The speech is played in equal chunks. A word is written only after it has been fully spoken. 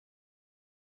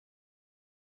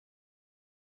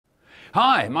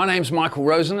Hi, my name's Michael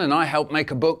Rosen and I helped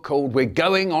make a book called We're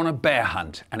Going on a Bear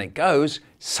Hunt, and it goes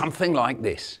something like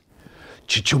this.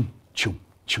 Ch-chum, chum,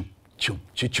 chum, chum,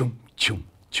 ch-chum, chum,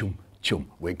 chum,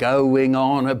 chum. We're going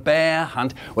on a bear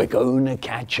hunt, we're going to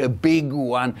catch a big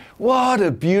one. What a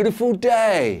beautiful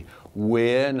day.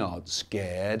 We're not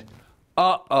scared.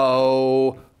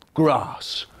 Uh-oh,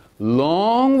 grass,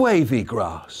 long wavy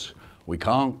grass. We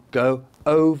can't go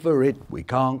over it, we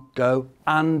can't go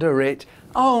under it.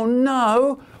 Oh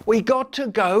no, we got to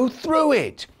go through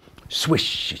it.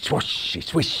 Swishy, swashy,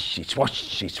 swishy,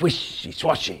 swashy, swishy,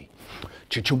 swashy.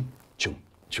 Ch-chum, chum,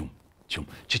 chum, chum,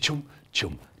 ch-chum,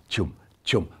 chum, chum,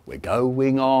 chum. We're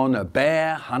going on a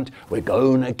bear hunt, we're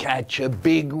gonna catch a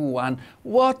big one.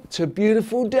 What a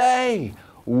beautiful day.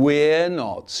 We're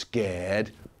not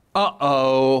scared.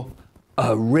 Uh-oh,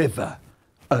 a river,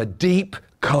 a deep,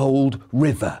 cold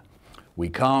river. We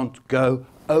can't go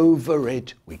over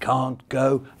it, we can't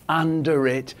go under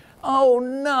it. Oh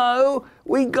no,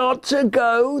 we got to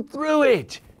go through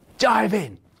it. Dive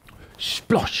in.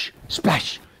 Splosh,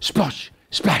 splash, splosh,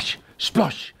 splash,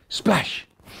 splosh, splash.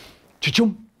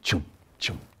 Ch-chum, chum,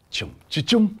 chum, chum,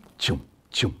 ch-chum, chum,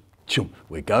 chum, chum.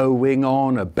 We're going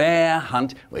on a bear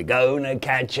hunt, we're gonna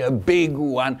catch a big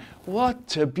one.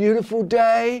 What a beautiful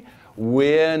day.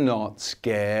 We're not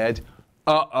scared.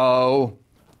 Uh-oh,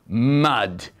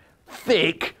 mud,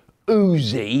 thick,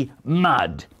 oozy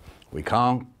mud. We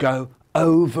can't go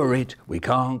over it, we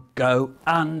can't go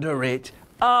under it.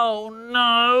 Oh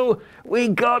no, we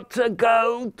got to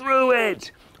go through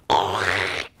it.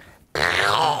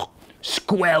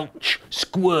 Squelch,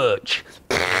 squirch.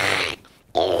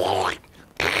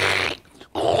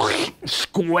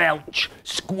 Squelch,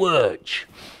 squirch.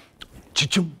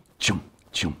 Ch-chum, chum,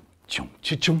 chum, chum,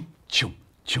 ch-chum, chum,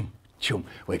 chum, chum.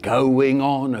 We're going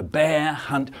on a bear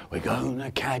hunt, we're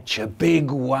gonna catch a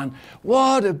big one.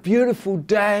 What a beautiful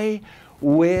day.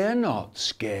 We're not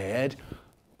scared.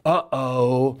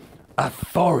 Uh-oh, a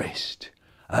forest,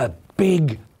 a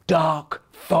big dark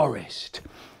forest.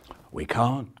 We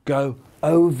can't go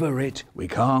over it, we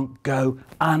can't go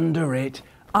under it.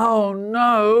 Oh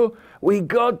no, we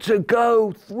got to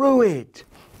go through it.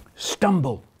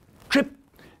 Stumble, trip,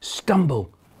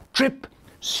 stumble, trip,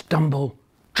 stumble,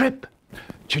 trip.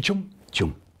 Ch-chum,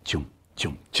 chum, chum,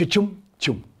 chum, ch-chum,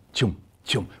 chum, chum,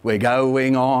 chum. We're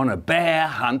going on a bear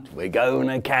hunt, we're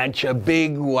gonna catch a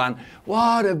big one.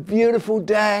 What a beautiful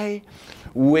day.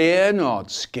 We're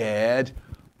not scared.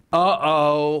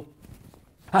 Uh-oh,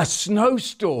 a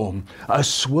snowstorm, a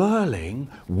swirling,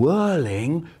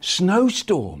 whirling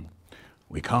snowstorm.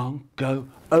 We can't go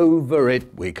over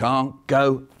it, we can't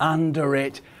go under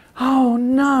it. Oh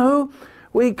no,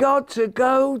 we got to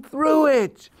go through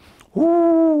it.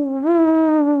 Ooh,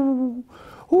 ooh,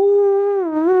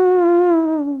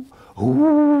 ooh,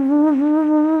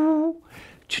 ooh.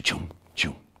 Ch-chum,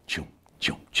 chum, chum,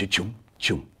 chum, ch-chum,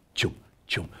 chum, chum,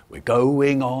 chum. We're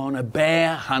going on a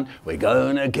bear hunt, we're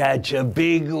gonna catch a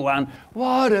big one.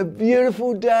 What a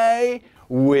beautiful day.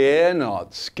 We're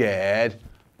not scared.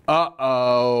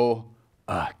 Uh-oh,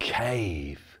 a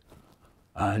cave.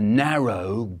 A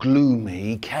narrow,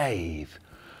 gloomy cave.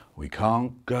 We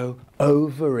can't go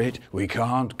over it, we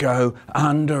can't go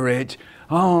under it.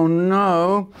 Oh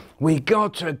no, we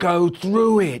got to go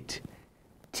through it.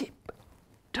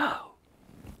 Tip-toe,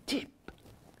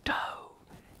 tip-toe,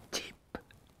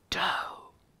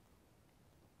 tip-toe.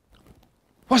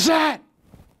 What's that?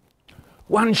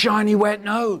 One shiny wet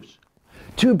nose,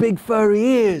 two big furry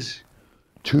ears,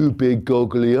 two big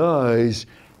goggly eyes.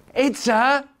 It's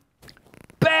a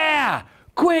bear!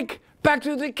 Quick, back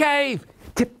to the cave.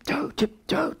 Tiptoe,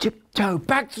 tiptoe, tiptoe,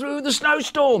 back through the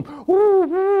snowstorm. Ooh,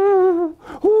 ooh,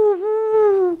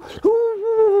 ooh,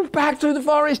 ooh, back through the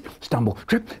forest. Stumble,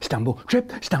 trip, stumble,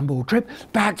 trip, stumble, trip.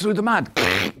 Back through the mud.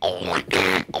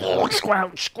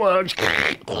 Squelch, squirch.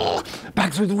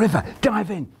 Back through the river. Dive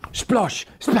in. Splosh,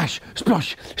 splash,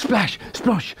 splosh, splash,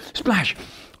 splosh, splash.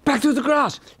 Back through the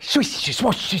grass. Swishy,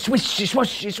 swashy, swishy,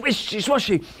 swashy, swishy,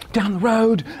 swashy. Down the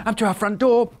road, up to our front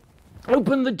door.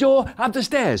 Open the door, up the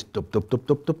stairs. Dup, dup, dup,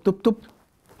 dup, dup, dup, dup.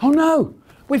 Oh no,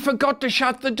 we forgot to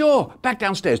shut the door. Back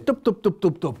downstairs. Dup, dup, dup,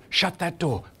 dup, dup. Shut that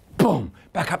door. Boom.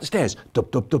 Back up the stairs.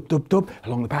 Dup, dup, dup, dup, dup.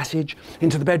 Along the passage,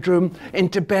 into the bedroom,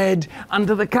 into bed,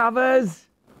 under the covers.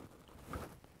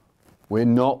 We're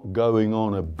not going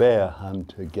on a bear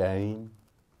hunt again.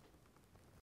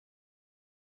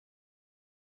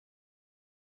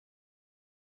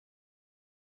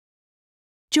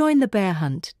 Join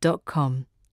thebearhunt.com